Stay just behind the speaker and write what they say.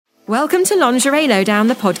Welcome to Lingerie Lowdown,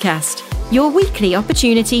 the podcast, your weekly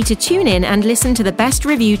opportunity to tune in and listen to the best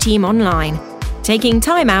review team online, taking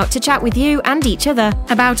time out to chat with you and each other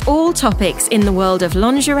about all topics in the world of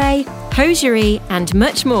lingerie, hosiery, and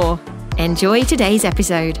much more. Enjoy today's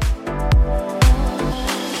episode.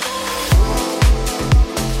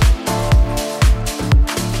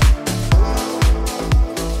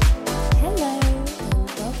 Hello, and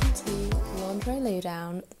welcome to Lingerie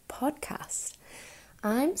Lowdown, the podcast.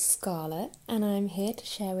 I'm Scarlett, and I'm here to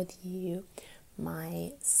share with you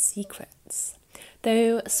my secrets.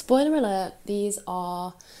 Though, spoiler alert, these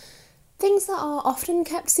are things that are often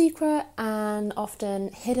kept secret and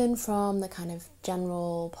often hidden from the kind of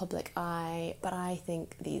general public eye, but I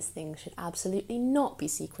think these things should absolutely not be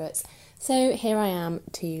secrets. So here I am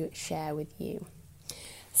to share with you.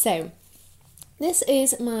 So, this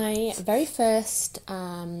is my very first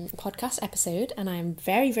podcast episode, and I'm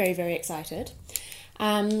very, very, very excited.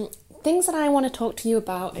 Things that I want to talk to you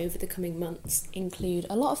about over the coming months include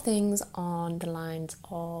a lot of things on the lines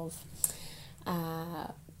of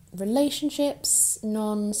relationships,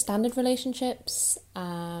 non-standard relationships,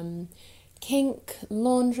 kink,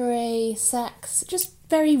 lingerie, sex, just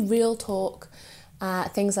very real talk,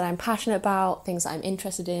 things that I'm passionate about, things that I'm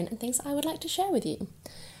interested in, and things that I would like to share with you.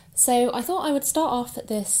 So I thought I would start off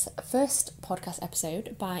this first podcast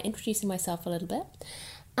episode by introducing myself a little bit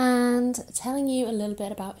and telling you a little bit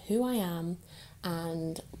about who I am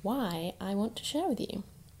and why I want to share with you.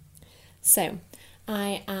 So,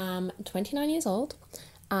 I am 29 years old.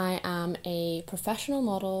 I am a professional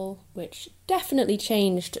model, which definitely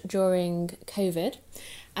changed during COVID.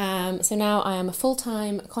 So now I am a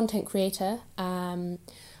full-time content creator. I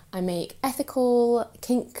make ethical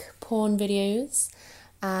kink porn videos.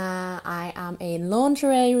 I am a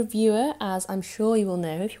lingerie reviewer, as I'm sure you will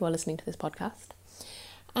know if you are listening to this podcast.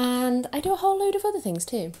 And I do a whole load of other things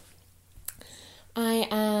too. I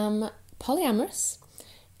am polyamorous,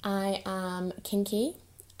 I am kinky,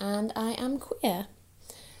 and I am queer.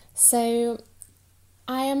 So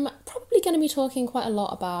I am probably going to be talking quite a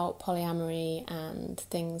lot about polyamory and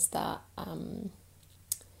things that I've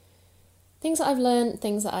learned,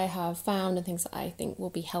 things that I have found, and things that I think will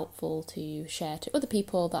be helpful to share to other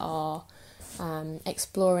people that are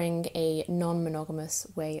exploring a non-monogamous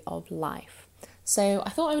way of life. So I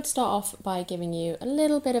thought I would start off by giving you a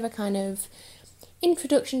little bit of a kind of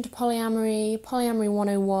introduction to polyamory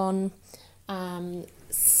 101.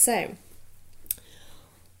 So,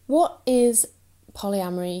 what is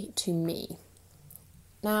polyamory to me?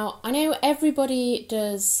 Now, I know everybody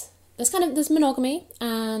does, there's monogamy,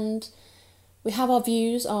 and we have our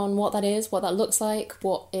views on what that is, what that looks like,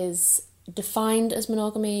 what is defined as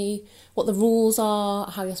monogamy, what the rules are,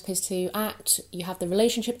 how you're supposed to act. You have the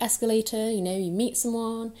relationship escalator, you meet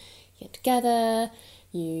someone, you get together,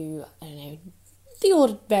 the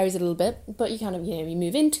order varies a little bit, but you you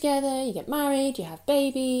move in together, you get married, you have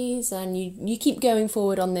babies, and you keep going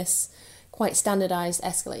forward on this quite standardised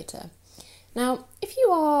escalator. Now, if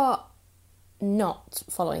you are not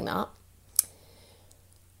following that,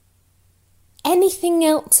 anything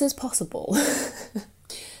else is possible.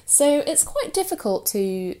 So it's quite difficult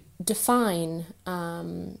to define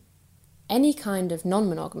any kind of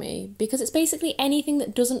non-monogamy because it's basically anything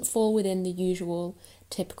that doesn't fall within the usual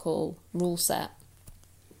typical rule set.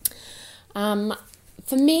 For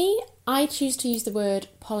me, I choose to use the word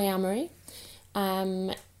polyamory.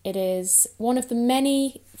 It is one of the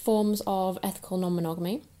many forms of ethical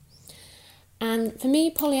non-monogamy. And for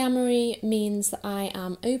me, polyamory means that I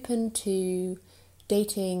am open to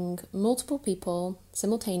dating multiple people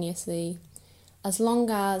simultaneously, as long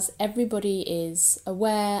as everybody is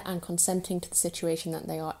aware and consenting to the situation that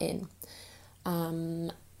they are in.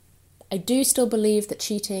 I do still believe that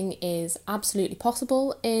cheating is absolutely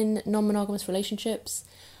possible in non-monogamous relationships,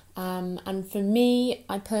 and for me,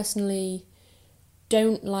 I personally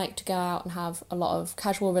don't like to go out and have a lot of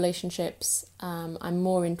casual relationships. I'm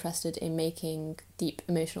more interested in making deep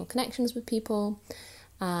emotional connections with people,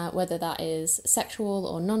 whether that is sexual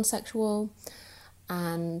or non-sexual,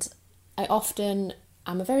 and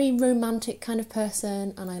I'm a very romantic kind of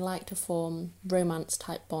person, and I like to form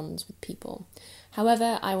romance-type bonds with people.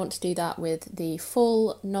 However, I want to do that with the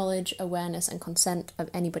full knowledge, awareness, and consent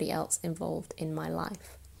of anybody else involved in my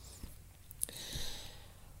life.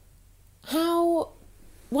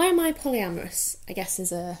 Why am I polyamorous, I guess,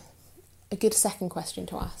 is a good second question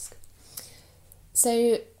to ask.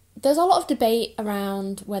 So, there's a lot of debate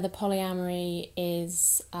around whether polyamory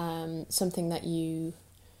is something that you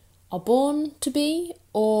are born to be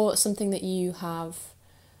or something that you have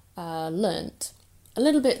learnt. A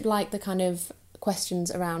little bit like the kind of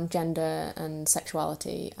questions around gender and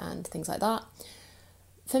sexuality and things like that.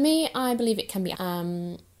 For me, I believe it can be.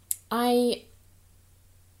 I'm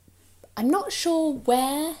not sure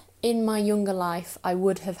where in my younger life I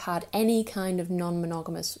would have had any kind of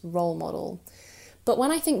non-monogamous role model. But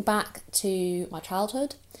when I think back to my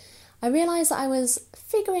childhood, I realise that I was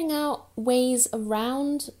figuring out ways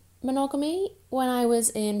around monogamy when I was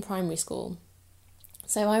in primary school.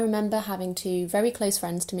 So I remember having two very close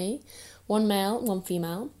friends to me, one male, one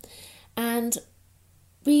female, and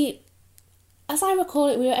we, as I recall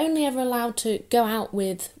it, we were only ever allowed to go out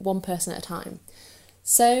with one person at a time.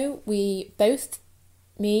 So we both,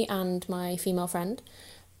 me and my female friend,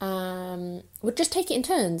 would just take it in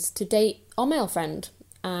turns to date our male friend.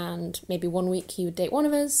 And maybe one week he would date one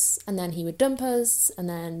of us, and then he would dump us, and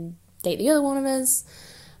then date the other one of us.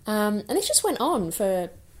 And this just went on for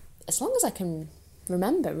as long as I can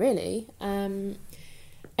remember, really.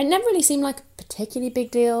 It never really seemed like a particularly big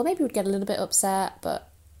deal. Maybe we'd get a little bit upset, but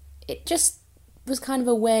it just was kind of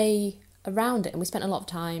a way around it. And we spent a lot of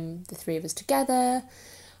time, the three of us, together.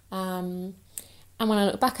 And when I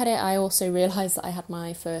look back at it, I also realised that I had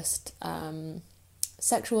my first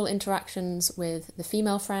sexual interactions with the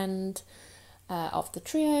female friend of the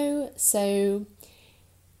trio. So,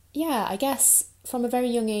 yeah, I guess from a very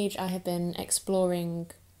young age, I have been exploring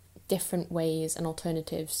different ways and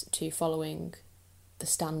alternatives to following the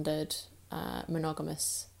standard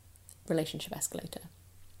monogamous relationship escalator.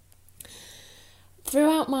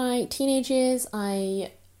 Throughout my teenage years,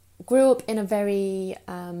 I grew up in a very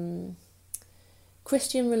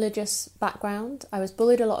Christian religious background. I was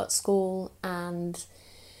bullied a lot at school, and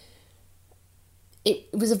it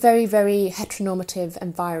was a very, very heteronormative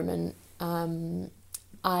environment.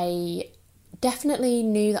 I definitely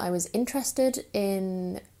knew that I was interested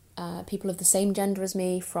in people of the same gender as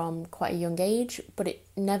me from quite a young age, but it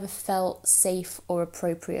never felt safe or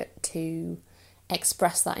appropriate to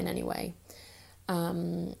express that in any way.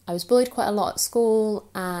 I was bullied quite a lot at school,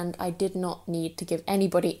 and I did not need to give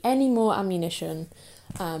anybody any more ammunition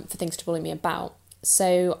for things to bully me about.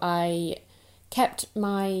 So I kept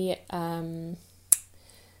my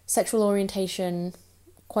sexual orientation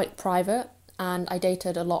quite private, and I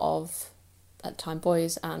dated a lot of, at the time,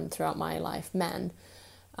 boys, and throughout my life, men.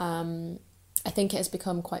 I think it has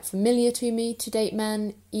become quite familiar to me to date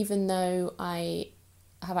men, even though I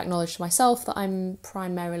have acknowledged to myself that I'm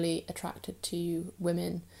primarily attracted to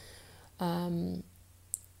women, and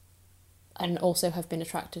also have been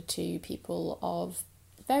attracted to people of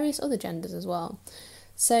various other genders as well.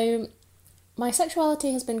 So my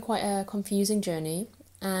sexuality has been quite a confusing journey,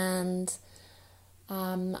 and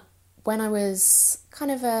when I was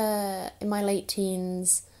kind of in my late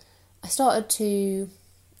teens, I started to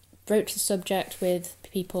broach the subject with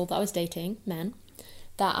people that I was dating, men,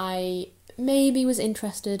 that I maybe was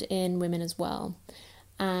interested in women as well.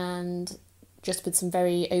 And just with some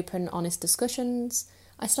very open, honest discussions,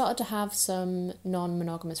 I started to have some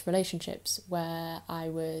non-monogamous relationships where I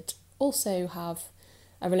would also have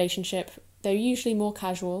a relationship, though usually more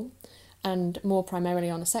casual and more primarily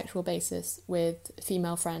on a sexual basis, with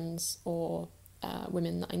female friends or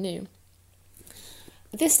women that I knew.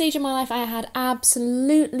 At this stage in my life, I had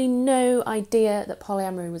absolutely no idea that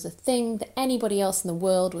polyamory was a thing, that anybody else in the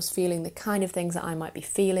world was feeling the kind of things that I might be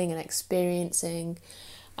feeling and experiencing.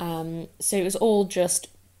 So it was all just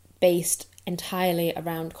based entirely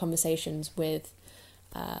around conversations with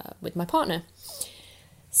my partner.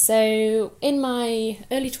 So in my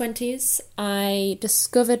early 20s, I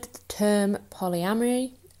discovered the term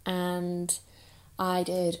polyamory, and I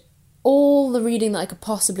did all the reading that I could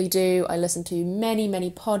possibly do. I listened to many, many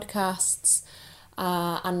podcasts,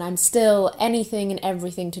 and I'm still anything and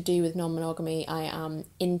everything to do with non-monogamy. I am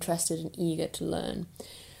interested and eager to learn.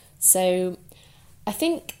 So I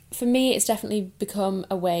think for me, it's definitely become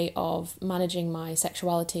a way of managing my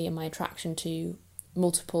sexuality and my attraction to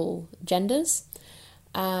multiple genders.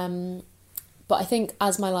 But I think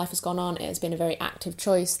as my life has gone on, it has been a very active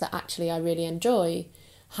choice that actually I really enjoy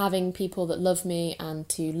having people that love me and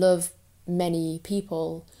to love many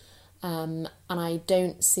people. And I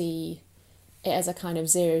don't see it as a kind of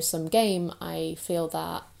zero-sum game. I feel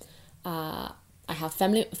that I have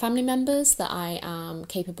family members that I am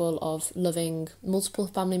capable of loving multiple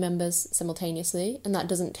family members simultaneously, and that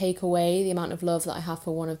doesn't take away the amount of love that I have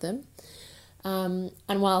for one of them. And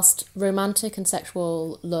whilst romantic and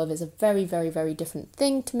sexual love is a very, very, very different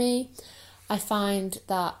thing to me, I find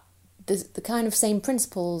that the kind of same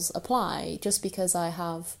principles apply. Just because I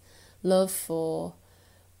have love for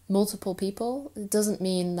multiple people, it doesn't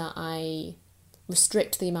mean that I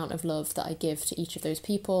restrict the amount of love that I give to each of those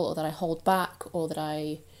people, or that I hold back, or that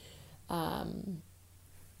I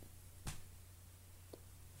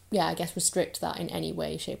I guess restrict that in any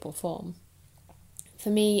way, shape or form. For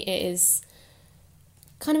me, it is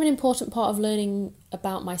kind of an important part of learning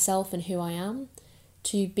about myself and who I am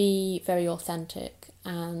to be very authentic.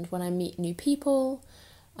 And when I meet new people,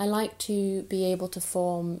 I like to be able to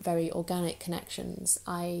form very organic connections.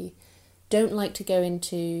 I don't like to go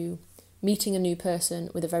into meeting a new person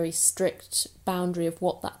with a very strict boundary of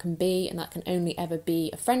what that can be, and that can only ever be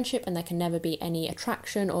a friendship, and there can never be any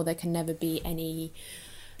attraction, or there can never be any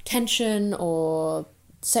tension or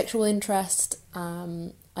sexual interest.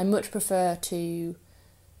 I much prefer to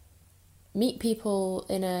meet people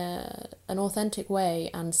in an authentic way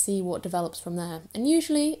and see what develops from there. And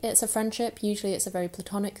usually it's a friendship, usually it's a very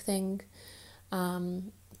platonic thing,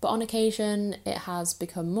 but on occasion it has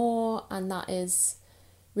become more, and that is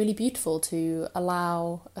really beautiful, to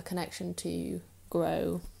allow a connection to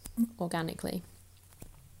grow organically.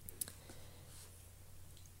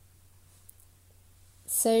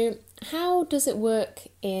 So how does it work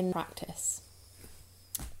in practice?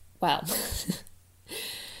 Well,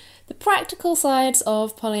 the practical sides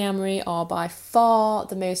of polyamory are by far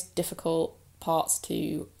the most difficult parts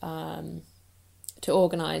to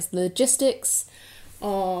organise. The logistics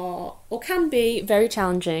are, or can be, very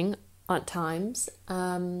challenging at times.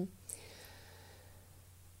 And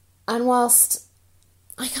whilst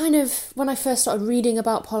when I first started reading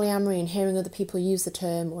about polyamory and hearing other people use the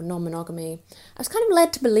term, or non-monogamy, I was kind of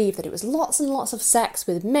led to believe that it was lots and lots of sex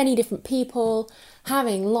with many different people,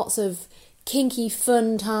 having lots of kinky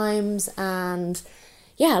fun times, and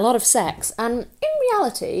a lot of sex. And in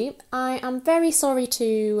reality, I am very sorry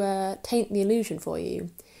to taint the illusion for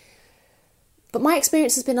you, but my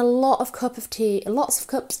experience has been lots of cups of tea,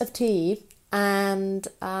 and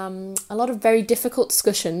a lot of very difficult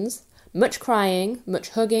discussions, much crying, much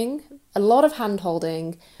hugging, a lot of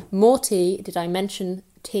hand-holding, more tea, did I mention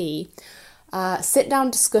tea,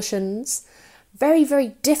 sit-down discussions, very, very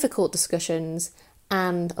difficult discussions,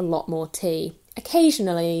 and a lot more tea.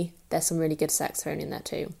 Occasionally, there's some really good sex thrown in there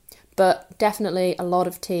too, but definitely a lot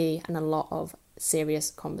of tea and a lot of serious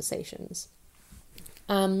conversations.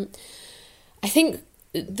 I think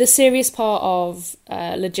the serious part of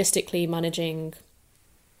logistically managing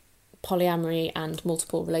polyamory and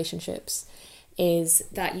multiple relationships is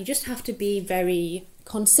that you just have to be very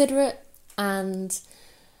considerate and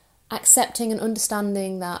accepting and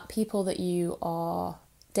understanding that people that you are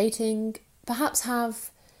dating perhaps have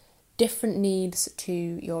different needs to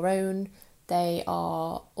your own. They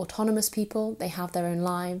are autonomous people, they have their own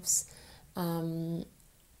lives, and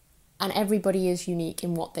everybody is unique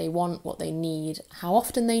in what they want, what they need, how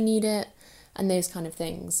often they need it, and those kind of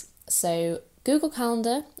things. So Google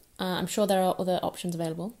Calendar, I'm sure there are other options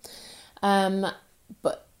available,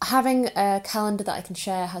 but having a calendar that I can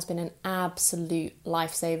share has been an absolute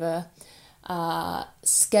lifesaver.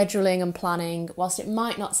 Scheduling and planning, whilst it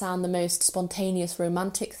might not sound the most spontaneous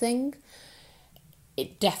romantic thing,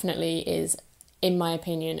 it definitely is, in my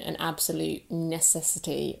opinion, an absolute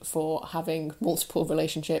necessity for having multiple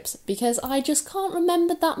relationships, because I just can't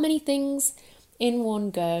remember that many things in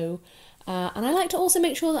one go. And I like to also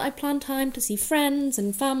make sure that I plan time to see friends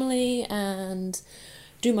and family and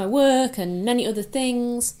do my work and many other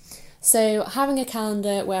things. So having a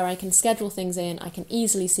calendar where I can schedule things in, I can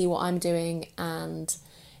easily see what I'm doing, and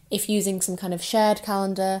if using some kind of shared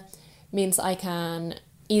calendar means I can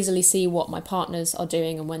easily see what my partners are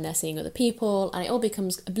doing and when they're seeing other people, and it all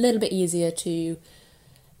becomes a little bit easier to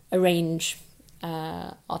arrange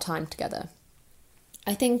our time together.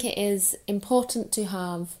 I think it is important to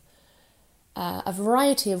have a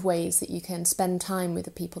variety of ways that you can spend time with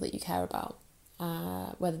the people that you care about,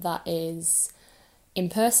 whether that is in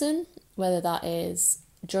person, whether that is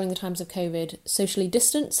during the times of COVID, socially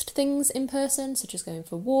distanced things in person, such as going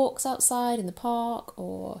for walks outside in the park,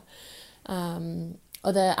 or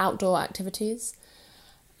other outdoor activities,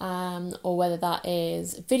 or whether that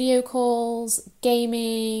is video calls,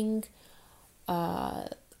 gaming,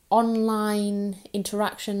 online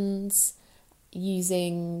interactions,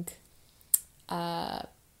 using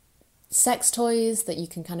sex toys that you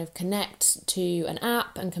can kind of connect to an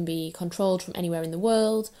app and can be controlled from anywhere in the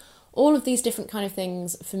world. All of these different kind of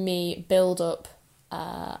things, for me, build up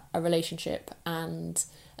a relationship, and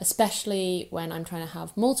especially when I'm trying to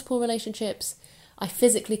have multiple relationships, I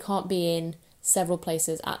physically can't be in several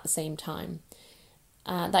places at the same time.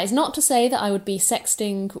 That is not to say that I would be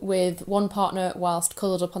sexting with one partner whilst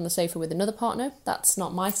cuddled up on the sofa with another partner. That's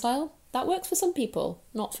not my style. That works for some people,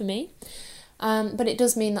 not for me. But it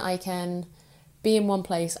does mean that I can be in one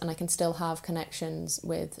place and I can still have connections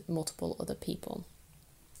with multiple other people.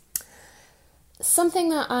 something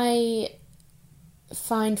that I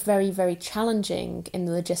find very, very challenging in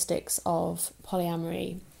the logistics of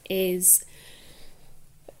polyamory is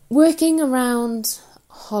working around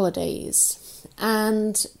holidays,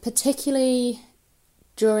 and particularly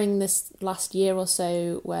during this last year or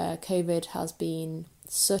so where COVID has been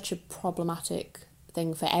such a problematic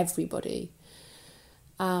thing for everybody.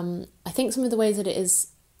 I think some of the ways that it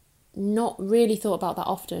is not really thought about that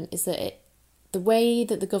often is that the way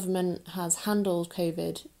that the government has handled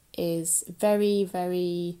COVID is very,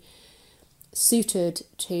 very suited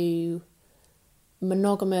to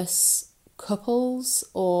monogamous couples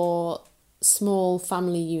or small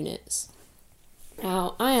family units.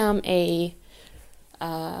 Now, I am a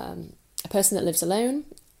person that lives alone,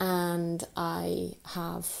 and I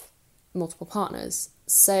have multiple partners.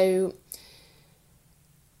 So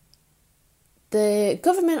the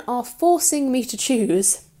government are forcing me to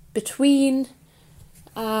choose between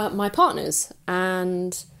my partners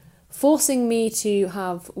and forcing me to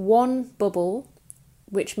have one bubble,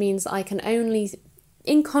 which means I can only,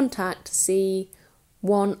 in contact, see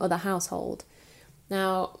one other household.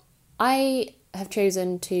 Now, I have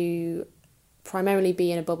chosen to primarily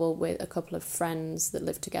be in a bubble with a couple of friends that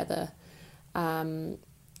live together,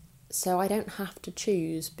 so I don't have to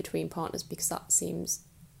choose between partners because that seems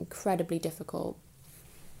incredibly difficult.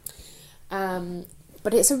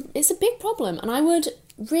 But it's a big problem, and I would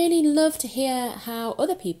really love to hear how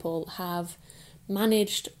other people have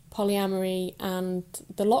managed polyamory and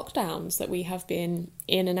the lockdowns that we have been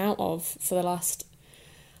in and out of for the last,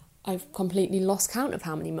 I've completely lost count of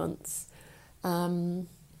how many months. So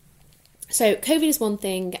COVID is one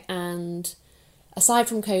thing, and aside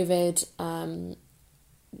from COVID,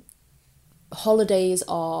 holidays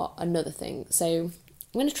are another thing. So I'm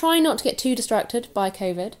going to try not to get too distracted by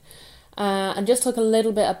COVID and just talk a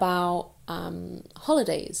little bit about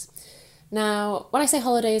holidays. Now, when I say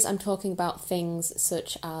holidays, I'm talking about things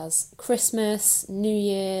such as Christmas, New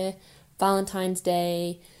Year, Valentine's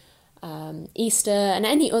Day, Easter, and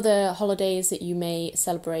any other holidays that you may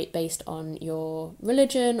celebrate based on your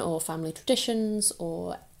religion or family traditions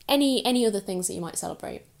or any other things that you might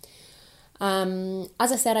celebrate. As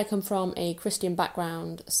I said, I come from a Christian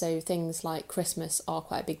background, so things like Christmas are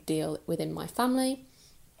quite a big deal within my family.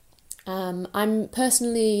 I'm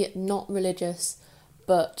personally not religious,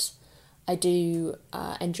 but I do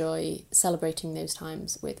enjoy celebrating those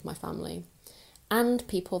times with my family and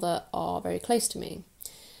people that are very close to me.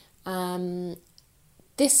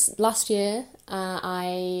 This last year,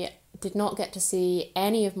 I did not get to see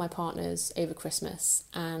any of my partners over Christmas,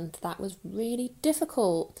 and that was really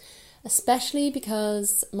difficult, especially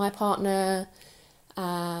because my partner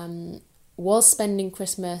was spending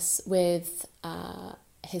Christmas with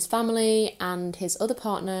his family and his other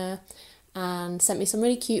partner, and sent me some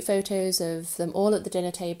really cute photos of them all at the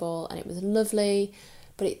dinner table, and it was lovely,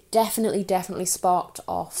 but it definitely sparked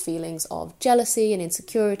off feelings of jealousy and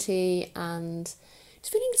insecurity, and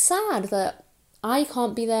just feeling sad that I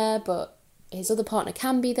can't be there, but his other partner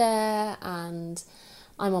can be there, and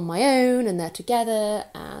I'm on my own and they're together,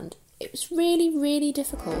 and it was really, really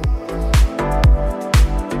difficult.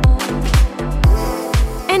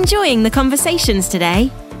 Enjoying the conversations today?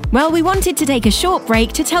 Well, we wanted to take a short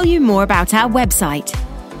break to tell you more about our website.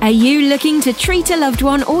 Are you looking to treat a loved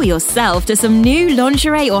one or yourself to some new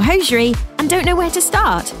lingerie or hosiery and don't know where to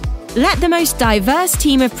start? Let the most diverse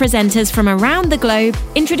team of presenters from around the globe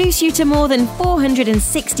introduce you to more than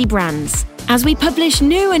 460 brands, as we publish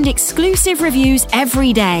new and exclusive reviews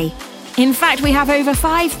every day. In fact, we have over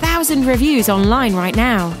 5,000 reviews online right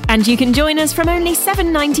now, and you can join us from only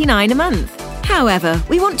 $7.99 a month. However,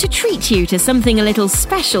 we want to treat you to something a little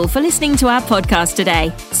special for listening to our podcast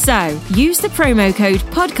today. So, use the promo code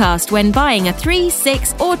PODCAST when buying a 3,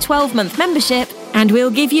 6 or 12-month membership, and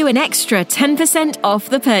we'll give you an extra 10% off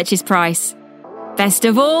the purchase price. Best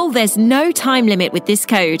of all, there's no time limit with this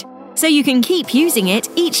code, so you can keep using it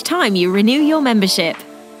each time you renew your membership.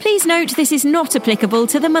 Please note this is not applicable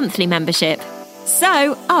to the monthly membership.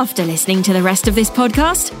 So, after listening to the rest of this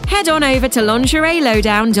podcast, head on over to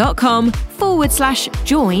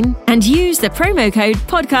lingeриelowdown.com/join and use the promo code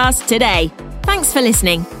podcast today. Thanks for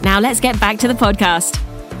listening. Now let's get back to the podcast.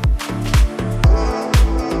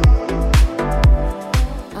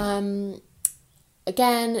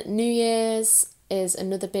 Again, New Year's is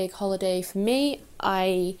another big holiday for me.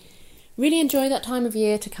 I really enjoy that time of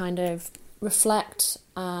year to kind of reflect,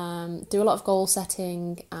 do a lot of goal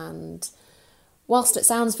setting, and whilst it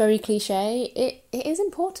sounds very cliche, it is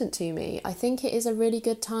important to me. I think it is a really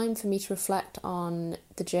good time for me to reflect on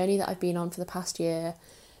the journey that I've been on for the past year,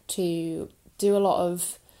 to do a lot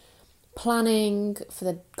of planning for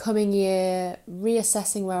the coming year,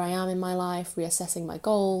 reassessing where I am in my life, reassessing my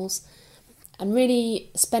goals, and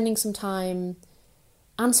really spending some time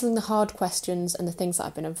answering the hard questions and the things that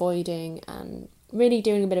I've been avoiding, and really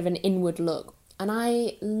doing a bit of an inward look. And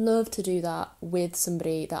I love to do that with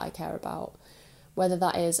somebody that I care about, whether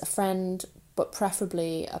that is a friend, but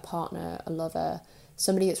preferably a partner, a lover,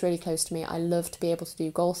 somebody that's really close to me. I love to be able to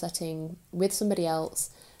do goal setting with somebody else,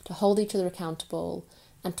 to hold each other accountable,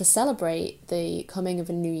 and to celebrate the coming of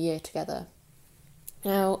a new year together.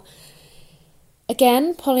 Now,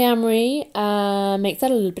 again, polyamory makes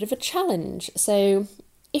that a little bit of a challenge. So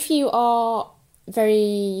if you are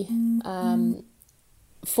very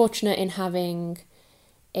fortunate in having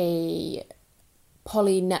a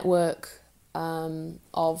poly network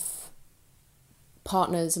of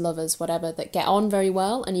partners, lovers, whatever, that get on very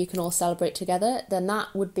well and you can all celebrate together, then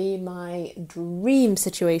that would be my dream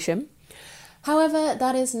situation. However,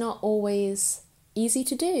 that is not always easy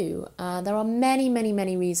to do. There are many, many,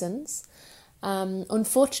 many reasons.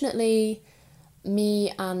 Unfortunately,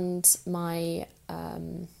 me and my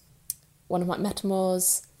one of my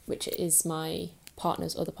metamors, which is my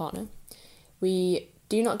partner's other partner, we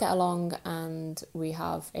do not get along, and we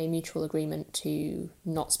have a mutual agreement to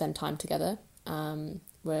not spend time together.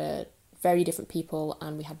 We're very different people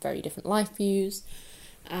and we have very different life views.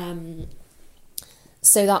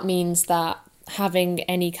 So that means that having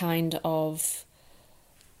any kind of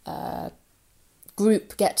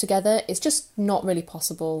group get together is just not really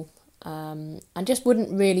possible, and just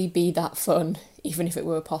wouldn't really be that fun even if it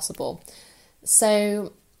were possible.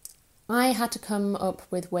 So I had to come up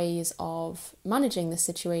with ways of managing this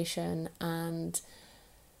situation and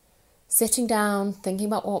sitting down, thinking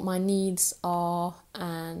about what my needs are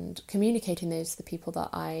and communicating those to the people that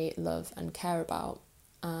I love and care about.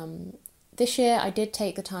 This year I did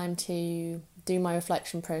take the time to do my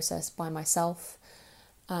reflection process by myself.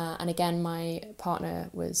 And again, my partner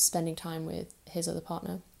was spending time with his other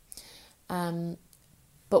partner.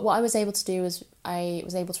 But what I was able to do is I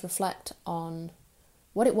was able to reflect on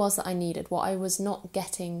what it was that I needed, what I was not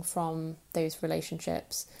getting from those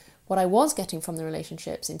relationships, what I was getting from the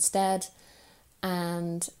relationships instead.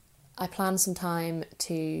 And I planned some time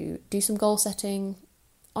to do some goal setting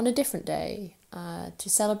on a different day, to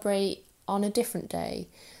celebrate on a different day.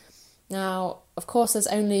 Now, of course, there's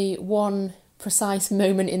only one precise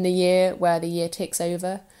moment in the year where the year ticks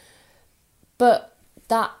over, but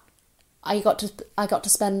that I got to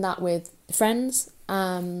spend that with friends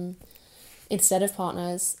instead of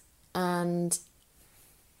partners, and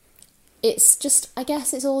it's just, I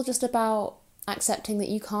guess it's all just about accepting that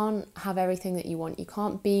you can't have everything that you want. You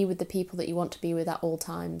can't be with the people that you want to be with at all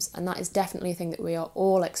times, and that is definitely a thing that we are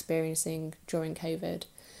all experiencing during COVID.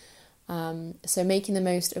 So making the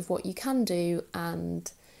most of what you can do,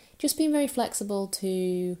 and just being very flexible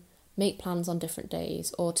to make plans on different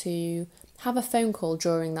days, or to have a phone call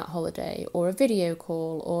during that holiday, or a video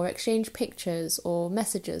call, or exchange pictures or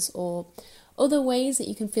messages, or other ways that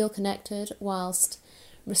you can feel connected whilst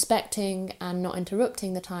respecting and not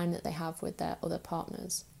interrupting the time that they have with their other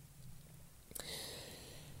partners.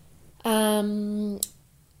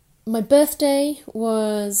 My birthday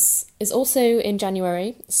is also in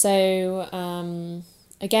January, so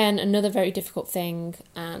again, another very difficult thing,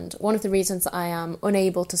 and one of the reasons that I am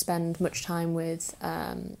unable to spend much time with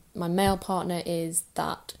my male partner is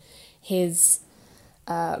that his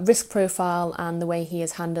risk profile and the way he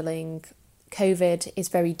is handling COVID is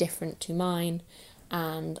very different to mine,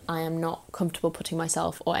 and I am not comfortable putting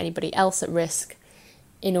myself or anybody else at risk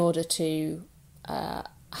in order to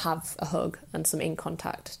have a hug and some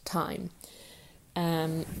in-contact time.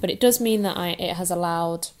 But it does mean that it has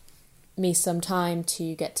allowed me some time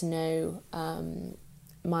to get to know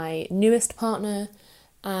my newest partner,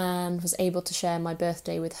 and was able to share my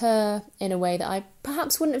birthday with her in a way that I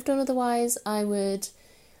perhaps wouldn't have done otherwise.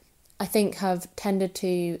 I think have tended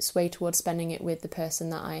to sway towards spending it with the person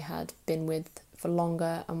that I had been with for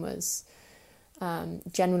longer and was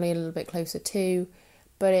generally a little bit closer to.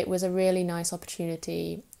 But it was a really nice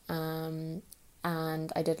opportunity, and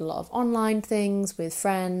I did a lot of online things with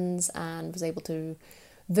friends and was able to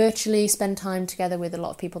virtually spend time together with a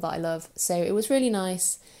lot of people that I love. So it was really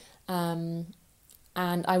nice, and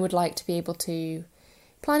I would like to be able to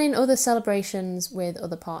plan in other celebrations with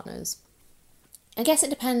other partners. I guess it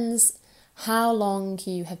depends how long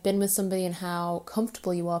you have been with somebody and how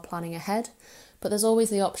comfortable you are planning ahead, but there's always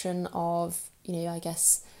the option of, I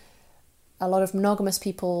guess a lot of monogamous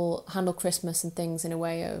people handle Christmas and things in a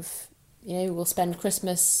way of, we'll spend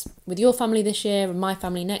Christmas with your family this year and my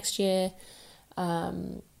family next year,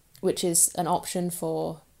 which is an option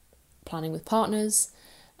for planning with partners.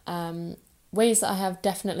 Ways that I have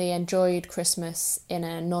definitely enjoyed Christmas in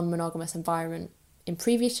a non-monogamous environment in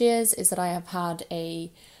previous years is that I have had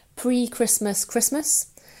a pre-Christmas Christmas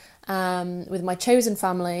with my chosen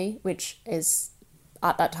family, which is,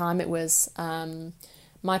 at that time, it was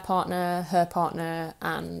my partner, her partner,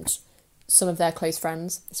 and some of their close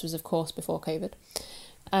friends. This was, of course, before COVID.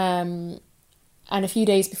 And a few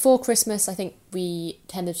days before Christmas, I think we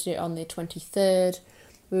tended to do it on the 23rd.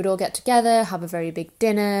 We would all get together, have a very big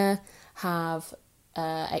dinner, have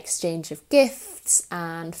exchange of gifts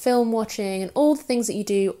and film watching and all the things that you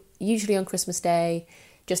do usually on Christmas Day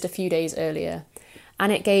just a few days earlier.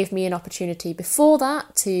 And it gave me an opportunity before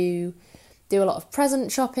that to do a lot of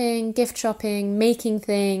present shopping, gift shopping, making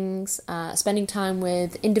things, spending time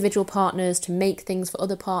with individual partners to make things for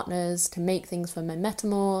other partners, to make things for my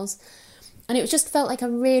metamors. And it just felt like a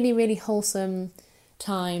really, really wholesome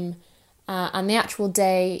time. And the actual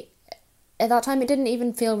day, at that time, it didn't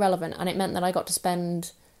even feel relevant. And it meant that I got to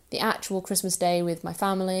spend the actual Christmas Day with my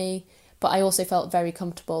family. But I also felt very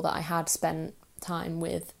comfortable that I had spent time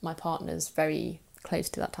with my partners very close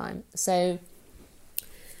to that time. So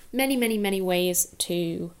many, many, many ways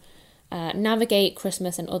to navigate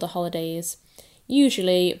Christmas and other holidays,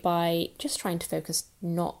 usually by just trying to focus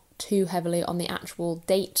not too heavily on the actual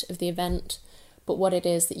date of the event, but what it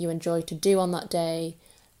is that you enjoy to do on that day,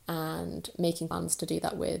 and making plans to do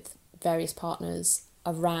that with various partners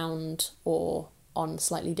around or on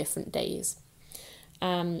slightly different days.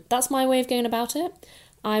 That's my way of going about it.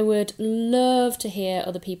 I would love to hear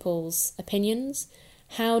other people's opinions.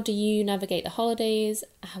 How do you navigate the holidays?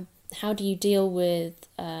 How do you deal with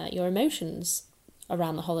your emotions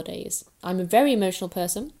around the holidays? I'm a very emotional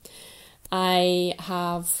person. I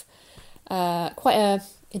have quite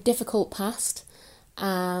a difficult past,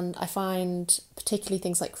 and I find particularly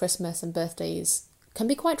things like Christmas and birthdays can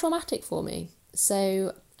be quite traumatic for me.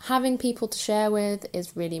 So having people to share with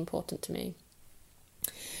is really important to me.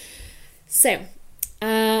 So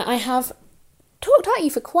I have talked at you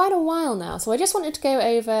for quite a while now, so I just wanted to go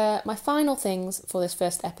over my final things for this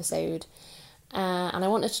first episode, and I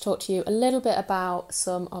wanted to talk to you a little bit about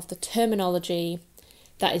some of the terminology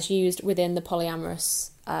that is used within the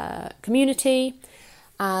polyamorous community,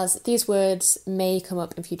 as these words may come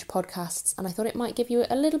up in future podcasts, and I thought it might give you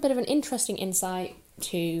a little bit of an interesting insight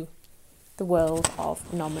to the world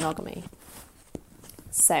of non-monogamy.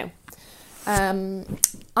 So,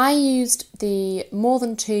 I used the More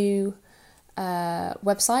Than Two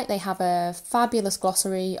website. They have a fabulous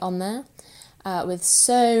glossary on there with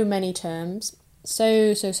so many terms,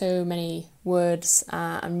 so many words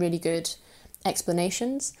and really good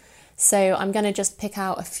explanations. So I'm going to just pick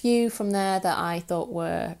out a few from there that I thought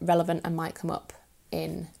were relevant and might come up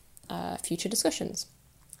in future discussions.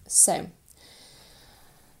 So,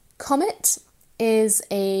 comet is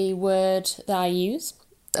a word that I use,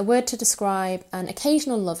 a word to describe an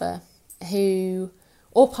occasional lover who,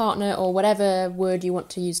 or partner, or whatever word you want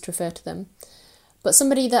to use to refer to them, but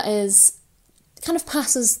somebody that is kind of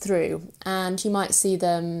passes through, and you might see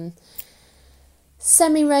them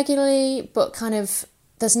semi-regularly, but kind of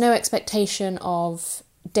there's no expectation of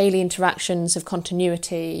daily interactions, of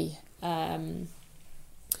continuity.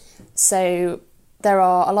 So there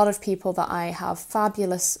are a lot of people that I have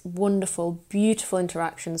fabulous, wonderful, beautiful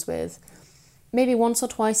interactions with, maybe once or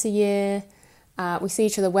twice a year. We see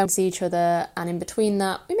each other when we see each other, and in between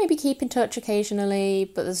that, we maybe keep in touch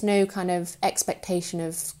occasionally, but there's no kind of expectation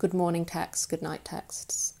of good morning texts, good night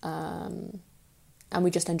texts, and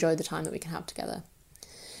we just enjoy the time that we can have together.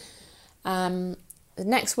 The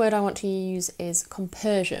next word I want to use is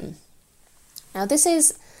compersion. Now, this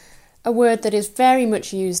is a word that is very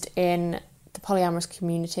much used in the polyamorous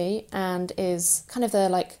community and is kind of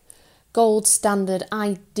the gold standard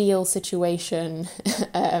ideal situation,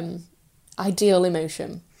 ideal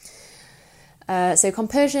emotion. So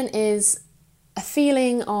compersion is a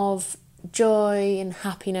feeling of joy and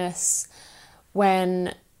happiness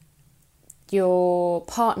when your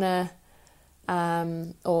partner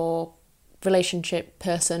or relationship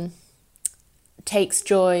person takes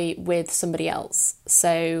joy with somebody else.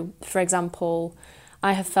 So, for example,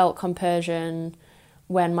 I have felt compersion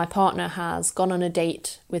when my partner has gone on a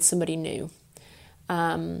date with somebody new.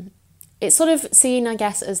 It's sort of seen, I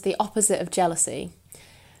guess, as the opposite of jealousy.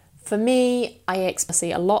 For me, I experience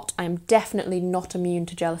jealousy a lot. I am definitely not immune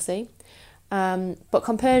to jealousy. But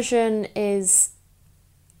compersion is,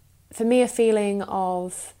 for me, a feeling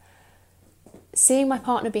of seeing my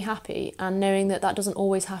partner be happy and knowing that that doesn't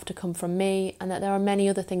always have to come from me, and that there are many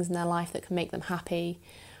other things in their life that can make them happy.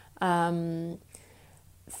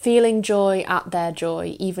 Feeling joy at their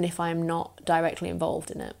joy, even if I am not directly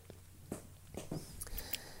involved in it.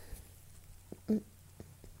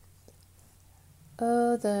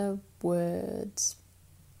 other words.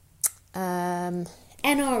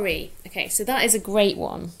 NRE. Okay, so that is a great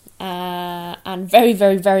one, and very,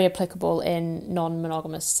 very, very applicable in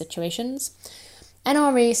non-monogamous situations.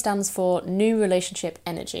 NRE stands for New Relationship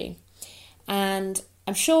Energy, and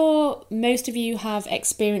I'm sure most of you have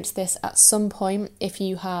experienced this at some point if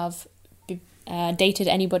you have dated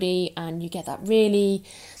anybody and you get that really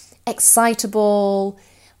excitable,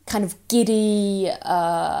 kind of giddy,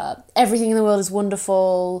 everything in the world is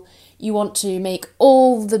wonderful, you want to make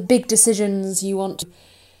all the big decisions, you want to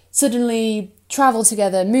suddenly travel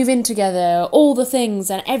together, move in together, all the things,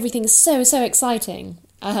 and everything's so, so exciting.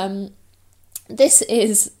 This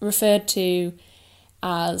is referred to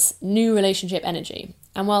as new relationship energy.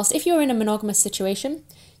 And whilst if you're in a monogamous situation,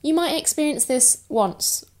 you might experience this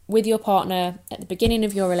once with your partner at the beginning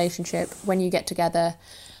of your relationship when you get together,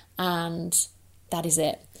 and that is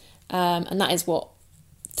it. And that is what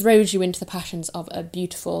throws you into the passions of a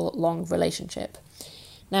beautiful, long relationship.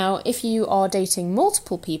 Now, if you are dating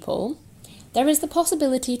multiple people, there is the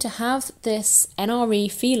possibility to have this NRE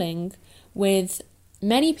feeling with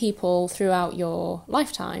many people throughout your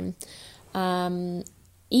lifetime,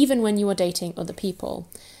 even when you are dating other people.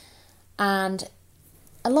 And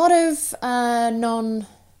a lot of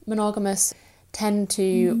non-monogamous tend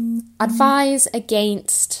to advise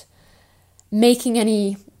against making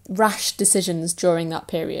any rash decisions during that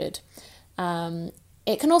period.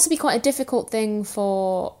 It can also be quite a difficult thing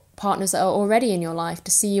for partners that are already in your life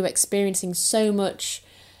to see you experiencing so much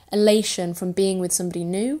elation from being with somebody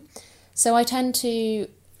new. So I tend to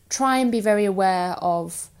try and be very aware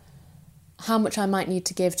of how much I might need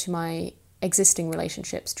to give to my existing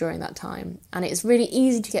relationships during that time. And it's really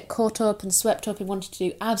easy to get caught up and swept up in wanting to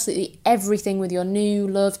do absolutely everything with your new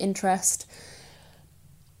love interest.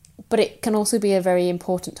 But it can also be a very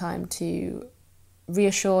important time to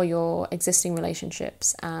reassure your existing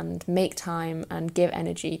relationships and make time and give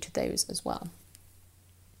energy to those as well.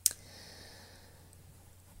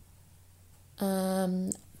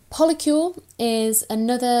 Polycule is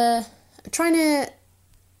another, trying to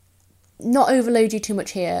not overload you too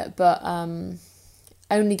much here, but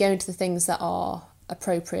only go into the things that are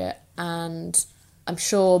appropriate, and I'm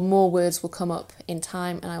sure more words will come up in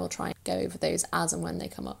time and I will try and go over those as and when they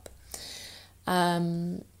come up.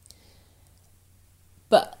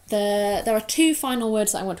 But there are two final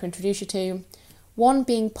words that I want to introduce you to. One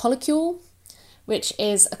being polycule, which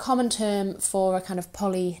is a common term for a kind of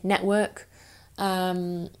poly network.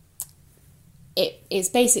 It is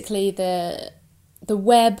basically the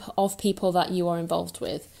web of people that you are involved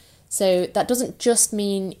with. So that doesn't just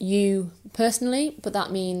mean you personally, but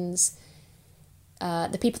that means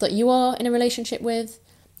the people that you are in a relationship with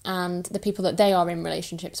and the people that they are in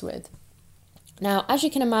relationships with. Now, as you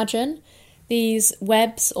can imagine, these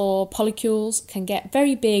webs or polycules can get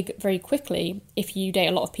very big very quickly if you date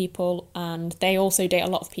a lot of people and they also date a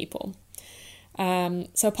lot of people. So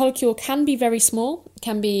a polycule can be very small,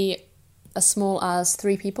 can be as small as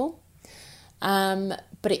 3 people,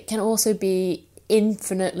 but it can also be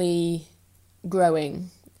infinitely growing.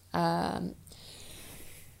 Of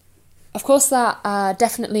course, that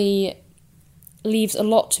definitely leaves a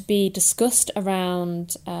lot to be discussed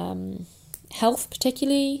around health,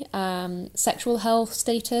 particularly sexual health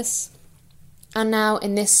status. And now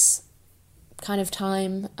in this kind of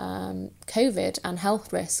time, COVID and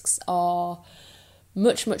health risks are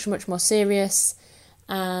much, much, much more serious,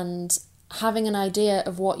 and having an idea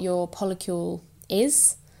of what your polycule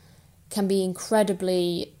is can be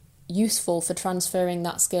incredibly useful for transferring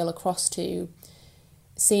that skill across to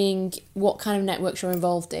seeing what kind of networks you're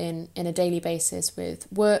involved in a daily basis with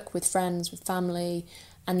work, with friends, with family,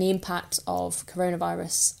 and the impact of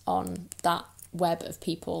coronavirus on that web of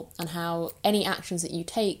people and how any actions that you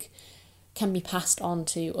take can be passed on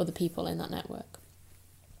to other people in that network.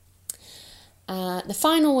 The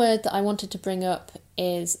final word that I wanted to bring up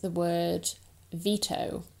is the word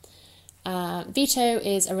veto. Veto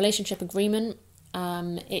is a relationship agreement.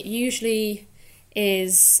 It usually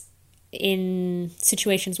is in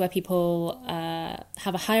situations where people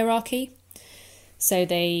have a hierarchy. So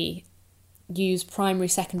they use primary,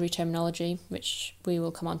 secondary terminology, which we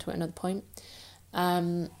will come on to at another point.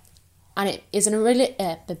 And it is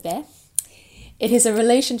it is a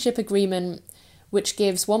relationship agreement which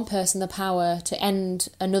gives one person the power to end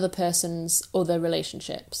another person's other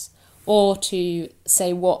relationships, or to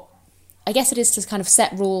say what, I guess it is to kind of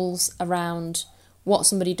set rules around what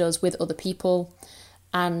somebody does with other people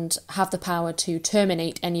and have the power to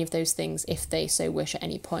terminate any of those things if they so wish at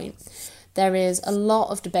any point. There is a lot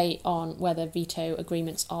of debate on whether veto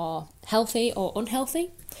agreements are healthy or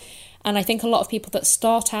unhealthy, And I think a lot of people that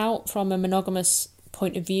start out from a monogamous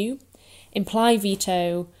point of view imply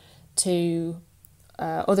veto to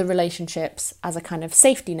other relationships as a kind of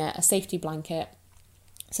safety net, a safety blanket,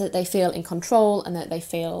 so that they feel in control and that they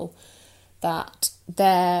feel that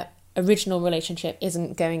their original relationship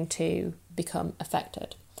isn't going to become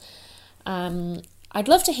affected. I'd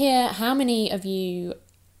love to hear how many of you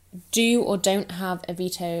do or don't have a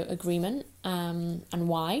veto agreement, and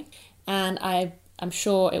why. And I'm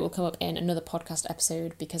sure it will come up in another podcast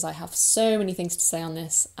episode, because I have so many things to say on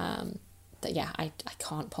this that I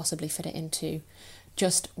can't possibly fit it into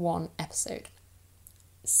just one episode.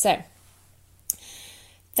 So,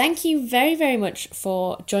 thank you very, very much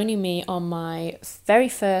for joining me on my very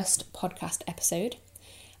first podcast episode.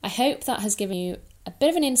 I hope that has given you a bit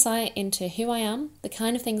of an insight into who I am, the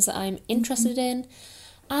kind of things that I'm interested in,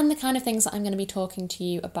 and the kind of things that I'm going to be talking to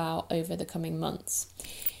you about over the coming months.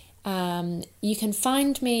 You can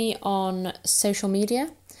find me on social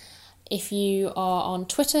media. If you are on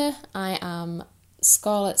Twitter, I am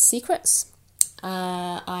Scarlet Secrets.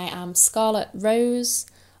 I am Scarlet Rose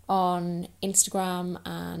on Instagram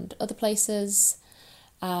and other places.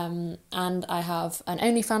 And I have an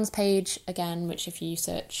OnlyFans page, again, which if you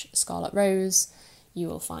search Scarlet Rose, you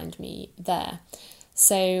will find me there.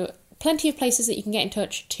 So plenty of places that you can get in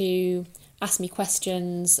touch to ask me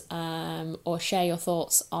questions or share your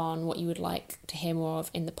thoughts on what you would like to hear more of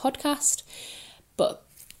in the podcast. But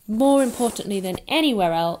more importantly than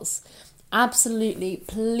anywhere else, absolutely,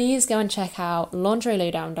 please go and check out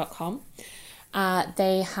lingeриelowdown.com.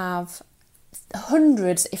 They have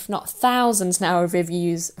hundreds, if not thousands now, of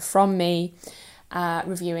reviews from me,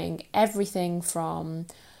 reviewing everything from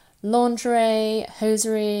lingerie,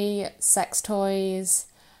 hosiery, sex toys,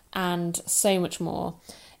 and so much more.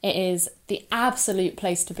 It is the absolute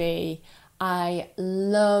place to be. I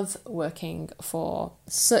love working for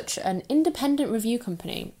such an independent review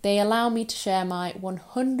company. They allow me to share my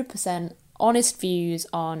 100% honest views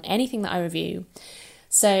on anything that I review.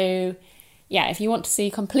 So yeah, if you want to see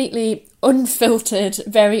completely unfiltered,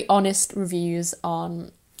 very honest reviews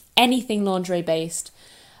on anything lingerie based,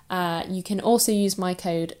 you can also use my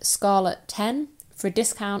code SCARLET10 for a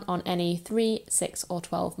discount on any 3, 6 or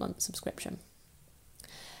 12 month subscription.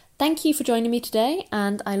 Thank you for joining me today,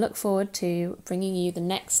 and I look forward to bringing you the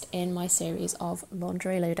next in my series of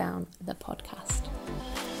Lingerie Lowdown, the podcast.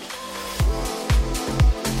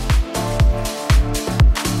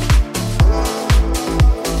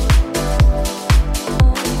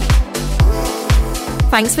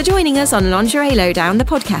 Thanks for joining us on Lingerie Lowdown, the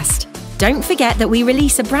podcast. Don't forget that we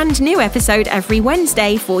release a brand new episode every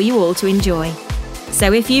Wednesday for you all to enjoy.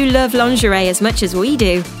 So if you love lingerie as much as we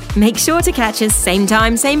do, make sure to catch us same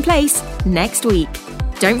time, same place next week.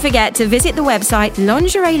 Don't forget to visit the website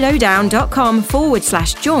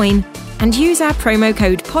lingeриelowdown.com/join and use our promo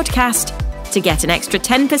code podcast to get an extra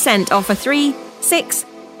 10% off a 3, 6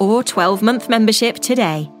 or 12 month membership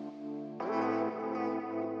today.